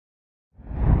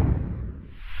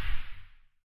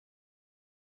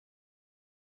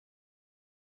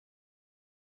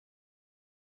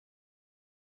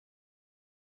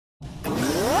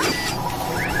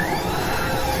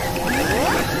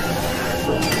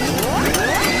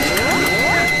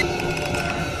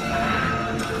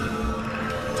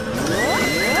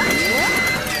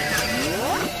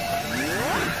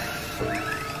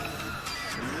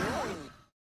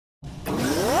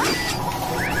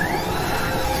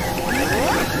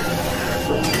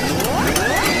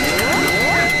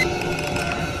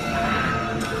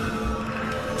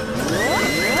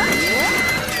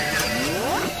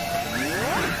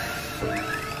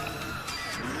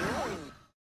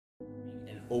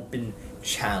open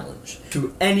challenge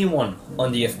to anyone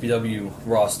on the FBW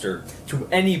roster, to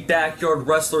any backyard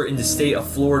wrestler in the state of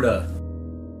Florida.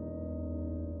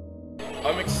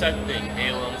 I'm accepting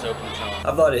A.L.M's open challenge.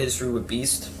 I've had a history with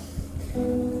Beast.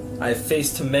 I've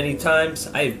faced him many times.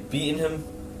 I've beaten him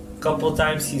a couple of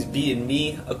times. He's beaten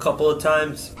me a couple of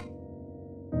times.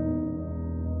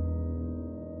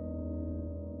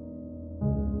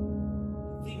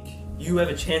 Think you have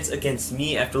a chance against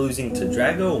me after losing to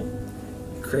Drago?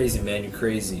 You're crazy, man. You're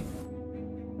crazy.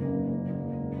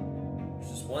 There's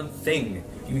just one thing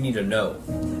you need to know.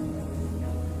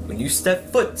 When you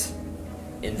step foot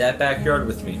in that backyard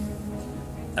with me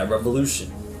at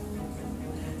Revolution,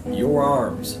 your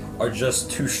arms are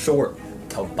just too short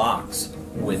to box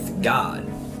with God.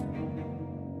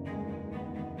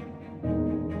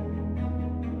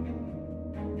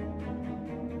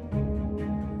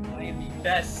 I am the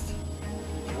best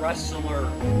wrestler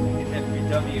in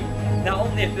FBW. Not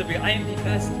only FBW, I am the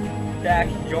best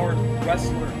backyard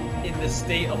wrestler in the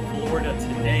state of Florida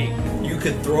today. You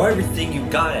could throw everything you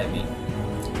got at me.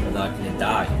 I'm not gonna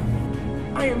die.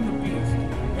 I am the Beast,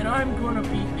 and I'm gonna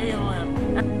beat A.L.M.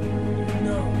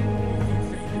 No, you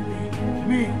think they can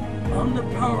beat me? I'm the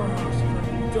powerhouse of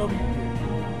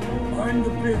FBW. I'm the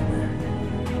big man.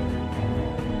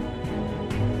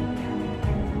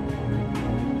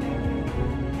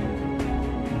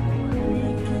 Me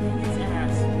kicking his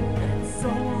ass, and it's so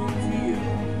long to you,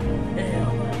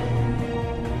 A.L.M.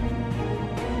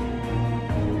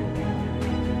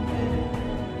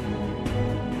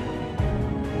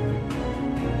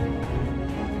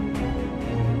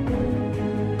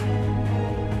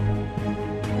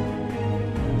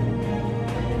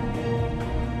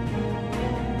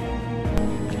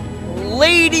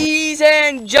 Ladies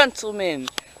and gentlemen,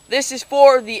 this is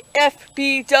for the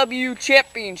FPW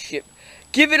Championship.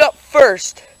 Give it up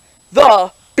first,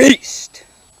 the Beast.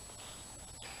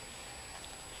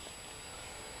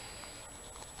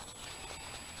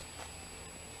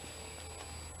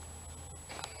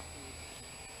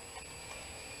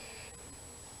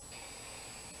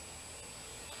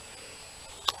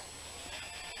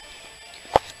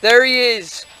 There he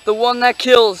is, the one that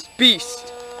kills,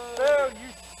 Beast. Phil,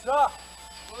 you suck!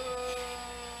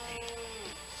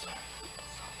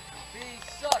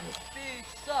 Beast sucks,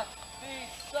 Beast sucks,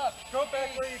 Beast sucks. Go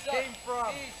back where you came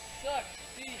from. Beast sucks,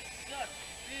 Beast sucks,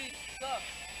 Beast sucks.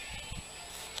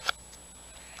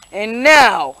 And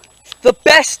now, the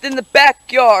best in the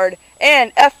backyard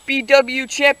and FBW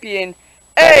champion,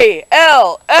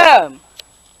 A.L.M.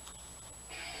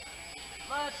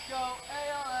 Let's go,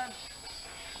 A.L.M.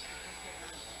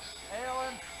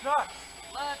 A.L.M. sucks!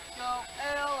 Let's go,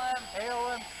 A.L.M.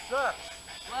 A.L.M. sucks!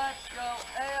 Let's go,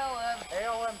 A.L.M.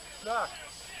 A.L.M. sucks!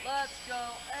 Let's go,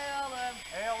 A.L.M.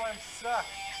 A.L.M. sucks!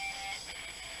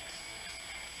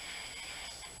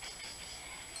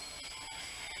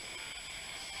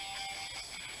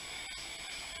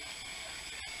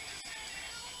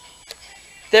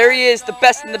 There he is, the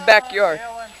best in the backyard.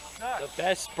 A.L.M. sucks! The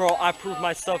best, bro. I proved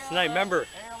myself tonight. Remember,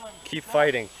 A.L.M. keep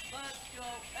fighting. Let's go,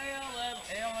 A.L.M.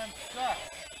 A.L.M. sucks!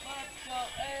 Let's go,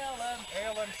 A.L.M.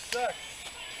 A.L.M. sucks!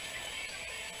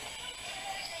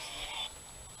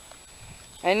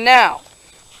 And now,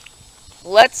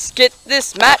 let's get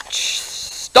this match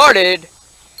started.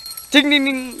 Ding ding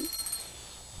ding.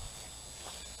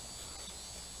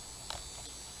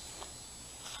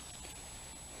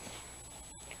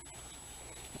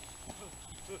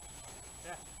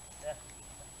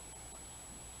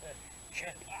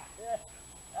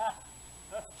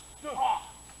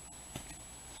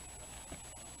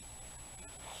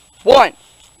 One,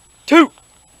 two.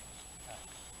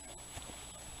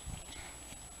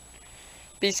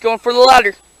 Beast going for the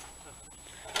ladder.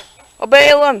 Obey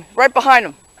him, right behind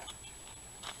him.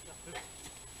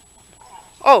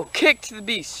 Oh, kick to the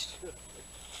Beast.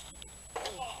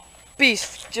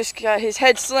 Beast just got his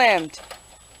head slammed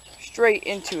straight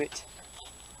into it.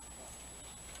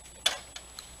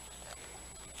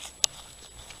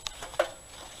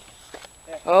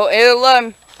 Oh,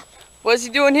 A.L.M. What is he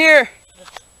doing here?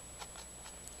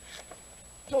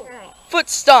 Foot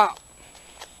stomp.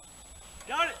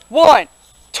 Got it. 1,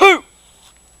 2.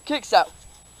 Kicks out.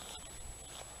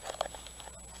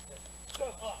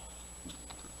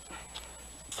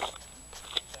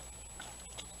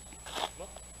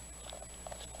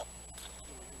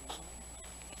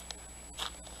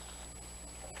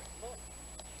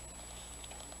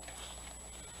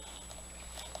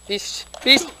 Beast.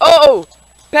 Oh!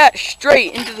 Pat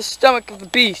straight into the stomach of the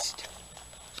Beast.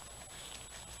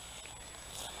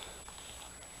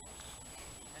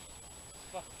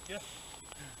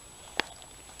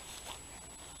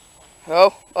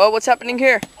 Oh, what's happening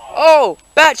here? Oh,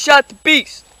 Bat shot the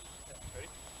Beast.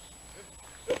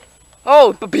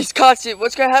 Oh, but Beast caught it.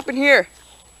 What's gonna happen here?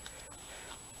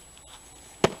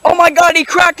 Oh my God, he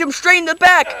cracked him straight in the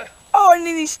back. Oh, and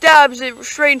then he stabs it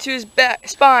straight into his back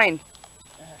spine.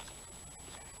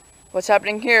 What's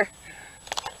happening here?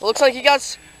 It looks like he got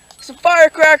some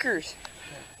firecrackers.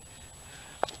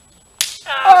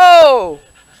 Oh!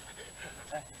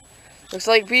 Looks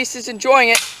like Beast is enjoying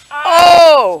it.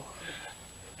 Oh!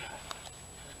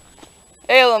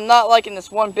 A.L.M not liking this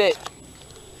one bit.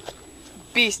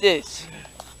 Beast is.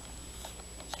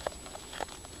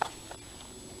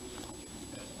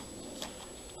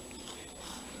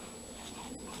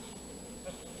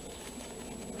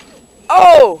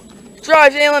 Oh!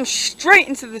 Drives A.L.M straight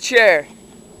into the chair.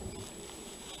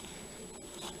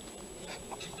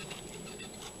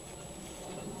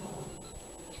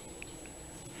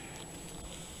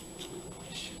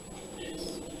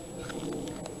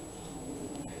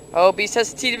 Oh, Beast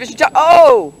has the T division title.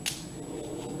 Oh!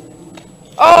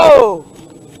 Oh!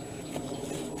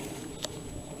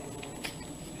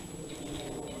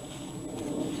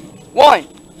 One,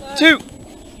 two.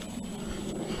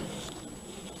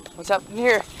 What's happening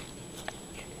here?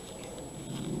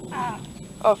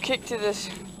 Oh, kick to this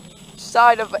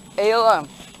side of A.L.M.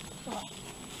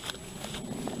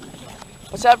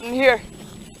 What's happening here?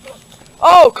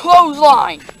 Oh,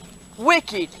 clothesline!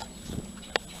 Wicked!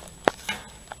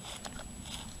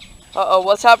 Uh-oh,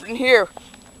 what's happening here?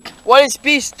 What is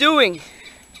Beast doing?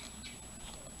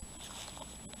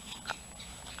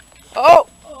 Oh!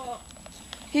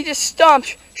 He just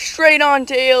stomped straight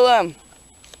onto A.L.M.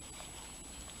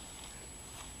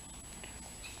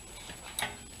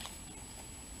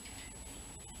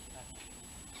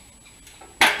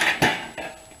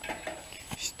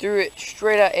 Just threw it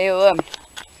straight at A.L.M.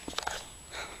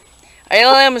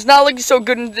 A.L.M is not looking so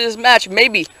good in this match.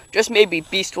 Maybe, just maybe,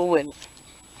 Beast will win.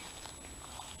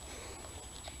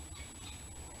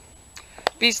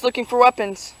 Beast looking for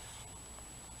weapons.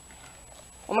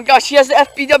 Oh my gosh, he has the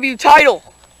FBW title.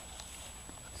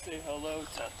 Say hello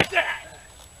to that.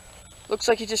 Looks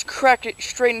like he just cracked it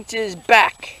straight into his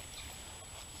back.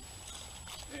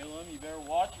 A.L.M, you better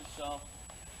watch yourself.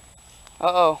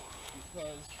 Uh-oh.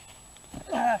 Because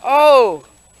Oh!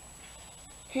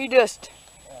 He just...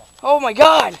 Oh my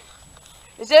God!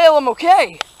 Is A.L.M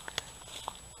okay?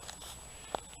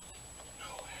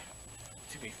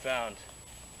 to be found.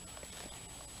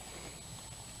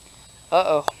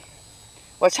 Uh-oh.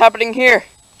 What's happening here?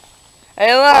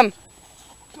 A.L.M!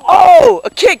 Oh! A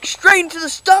kick straight into the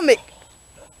stomach!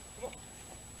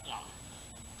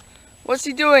 What's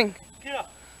he doing? Get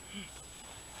up.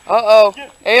 Uh-oh.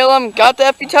 A.L.M got the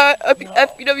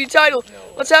FBW title.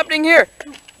 What's happening here?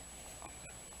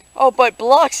 Oh, but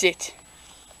blocks it.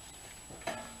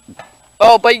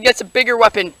 Oh, but he gets a bigger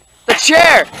weapon. The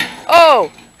chair!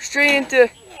 Oh! Straight into...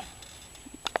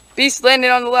 Beast landed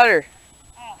on the ladder.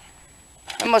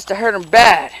 That must have hurt him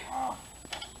bad.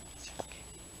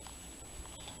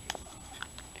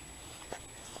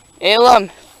 A.L.M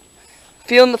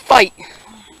feeling the fight.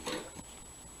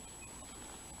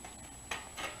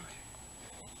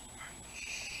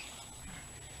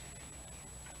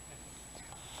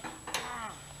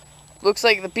 Looks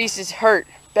like the Beast is hurt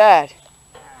bad.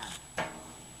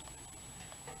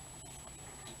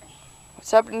 What's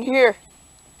happening here?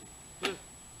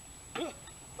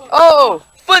 Oh!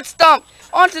 Foot stomp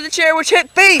onto the chair, which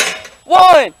hit Beast.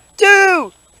 1,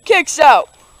 2, kicks out.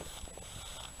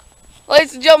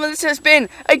 Ladies and gentlemen, this has been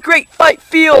a great fight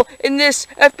feel in this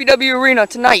FBW arena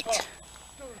tonight.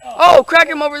 Oh, crack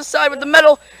him over the side with the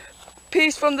metal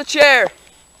piece from the chair.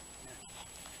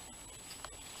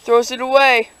 Throws it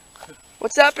away.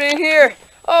 What's happening here?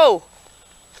 Oh!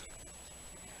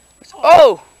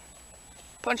 Oh!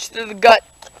 Punch through the gut.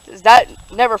 That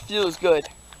never feels good.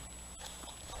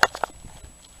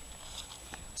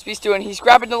 What's Beast doing? He's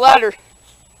grabbing the ladder.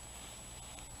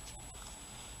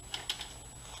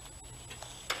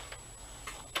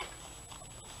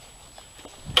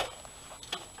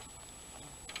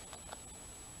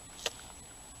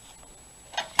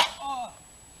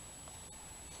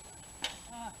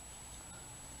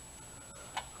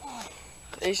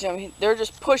 They're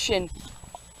just pushing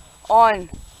on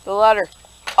the ladder.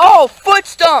 Oh, foot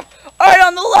stomp! Right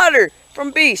on the ladder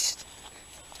from Beast.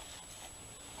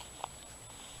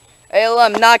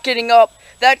 A.L.M not getting up.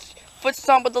 That foot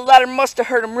stomp with the ladder must have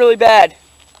hurt him really bad.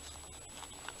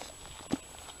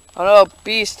 Oh no,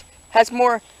 Beast has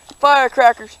more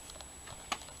firecrackers.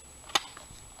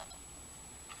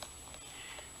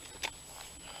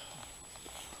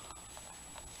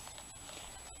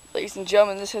 Ladies and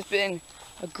gentlemen, this has been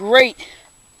a great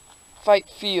fight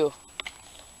feel?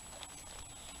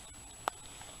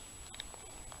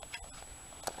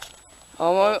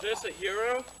 Oh, Is this a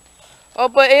hero? oh,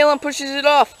 but A.L.M pushes it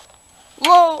off.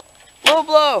 Low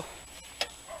blow.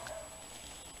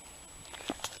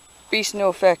 Beast, no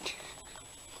effect.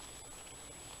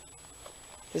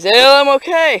 Is A.L.M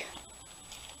okay?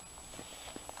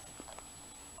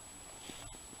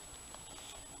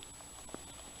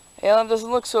 A.L.M doesn't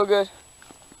look so good.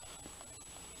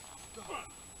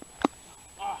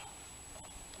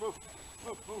 Move.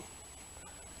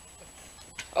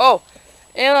 Oh,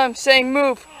 A.L.M saying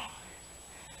move.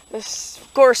 This,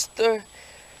 of course, the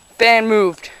fan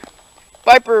moved.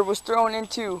 Viper was thrown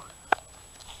into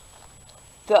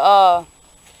the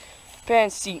fan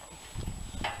seat.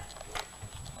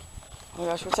 Oh my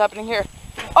gosh, what's happening here?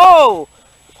 Oh!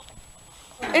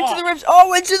 Into the ribs.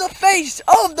 Oh, into the face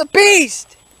of the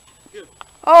beast!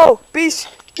 Oh, beast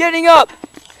getting up.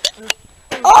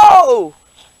 Oh!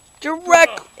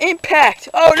 Direct impact.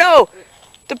 Oh no!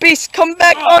 The beast coming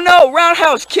back. Oh no!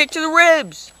 Roundhouse kick to the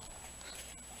ribs.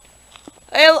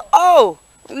 Oh!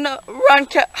 No,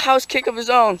 roundhouse kick of his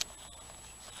own.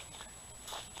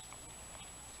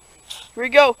 Here we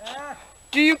go.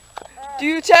 Do you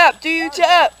tap? Do you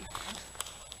tap?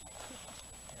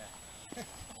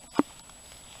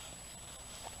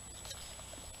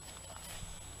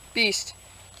 Beast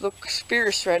looks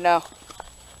fierce right now.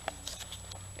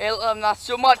 A.L.M not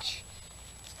so much.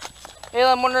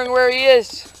 A.L.M wondering where he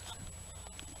is.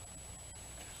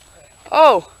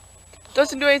 Oh,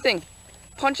 doesn't do anything.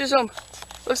 Punches him.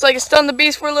 Looks like it stunned the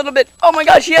beast for a little bit. Oh my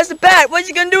gosh, he has the bat. What's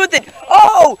he gonna do with it?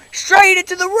 Oh, straight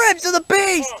into the ribs of the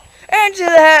beast and to the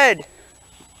head.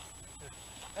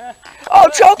 Oh,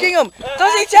 choking him.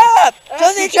 Does he tap?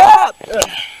 Does he tap?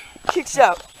 Kicks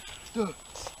out.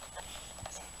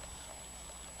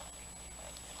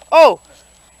 Oh,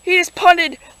 he just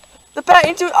punted the bat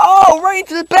into, oh, right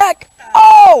into the back.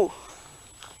 Oh!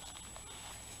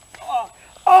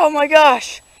 Oh my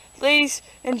gosh. Ladies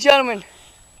and gentlemen.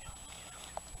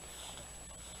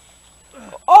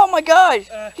 Oh my god.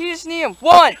 He just knee him.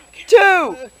 1,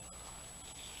 2.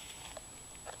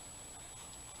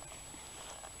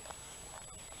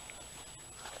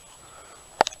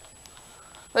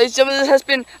 Ladies and gentlemen, this has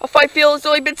been a fight feel. It's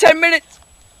only been 10 minutes.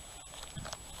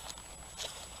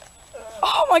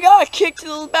 Oh my god, kick to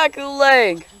the back of the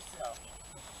leg.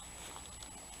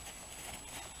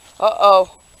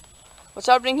 Uh-oh. What's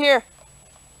happening here?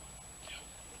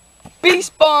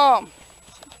 Beast bomb!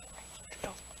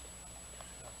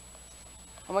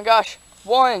 Oh my gosh.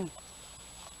 1,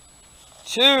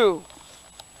 2,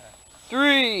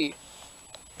 3,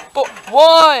 4.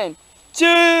 1,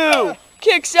 2.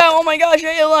 Kicks out. Oh my gosh,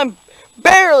 A.L.M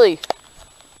barely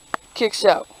kicks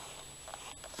out.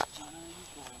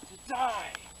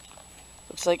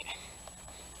 Looks like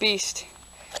Beast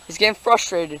is getting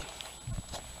frustrated.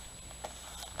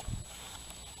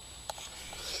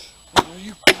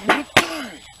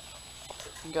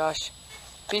 Gosh,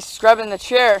 Beast is grabbing the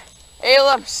chair.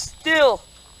 A.L.M still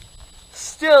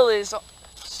is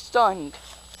stunned.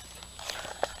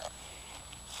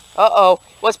 Uh-oh,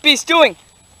 what's Beast doing?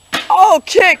 Oh,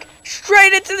 kick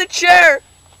straight into the chair,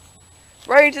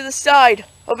 right into the side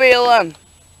of A.L.M.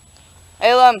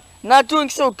 A.L.M not doing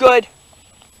so good.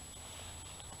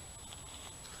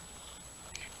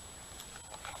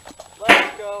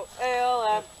 Let's go,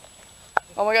 A.L.M.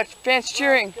 Oh my gosh, fans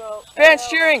cheering. Fans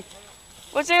cheering.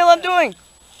 What's A.L.M doing?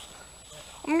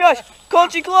 Oh my gosh,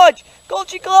 Colchi clutch.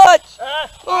 Colchi clutch.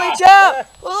 Lily tap.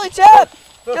 Lily tap.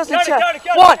 Doesn't tap.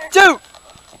 1, 2.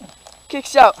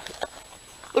 Kicks out.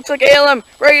 Looks like A.L.M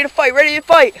ready to fight. Ready to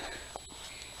fight.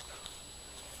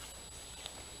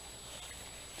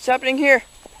 What's happening here?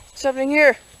 What's happening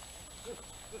here?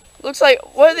 Looks like,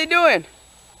 what are they doing?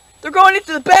 They're going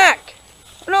into the back.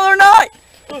 No, they're not.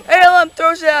 A.L.M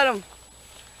throws it at him.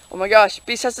 Oh my gosh,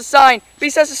 Beast has to sign.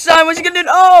 Beast has to sign. What's he gonna do?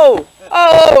 Oh!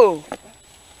 Oh!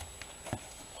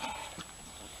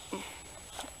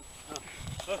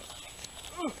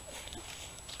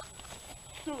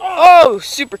 Oh!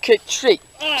 Super kick straight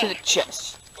to the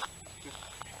chest.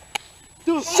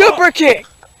 Super kick!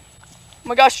 Oh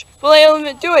my gosh, will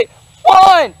A.L.M do it?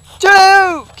 1,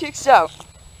 2! Kicks out.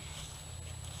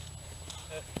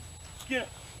 Get it.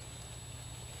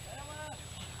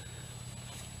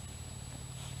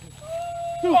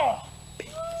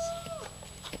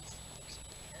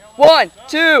 1,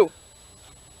 2.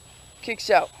 Kicks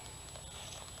out.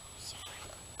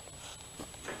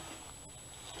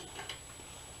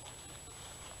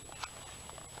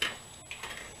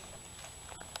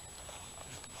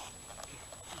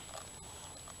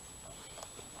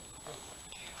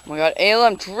 Oh my god,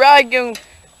 A.L.M dragging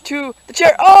to the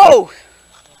chair. Oh!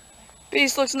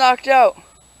 Beast looks knocked out.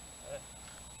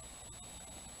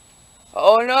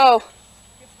 Oh no.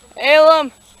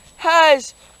 A.L.M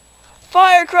has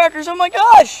firecrackers. Oh my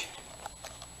gosh!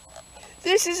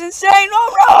 This is insane.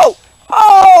 Oh no!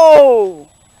 Oh!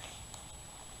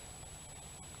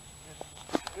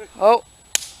 Oh!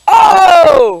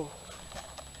 Oh!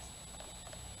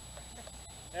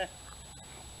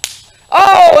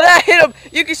 Oh, that hit him!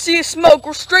 You can see his smoke.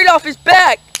 We're straight off his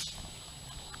back.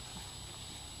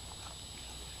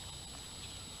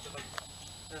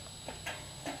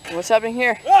 What's happening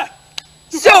here?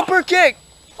 Super kick!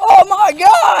 Oh my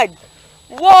god!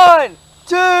 1,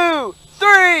 2,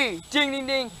 3! Ding ding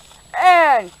ding!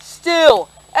 And still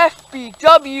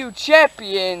FBW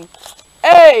champion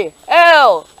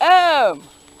A.L.M.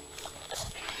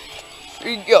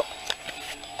 Here you go.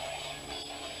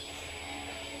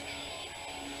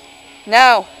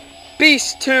 Now,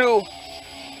 Beast 2,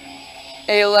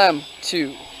 A.L.M.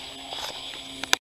 2.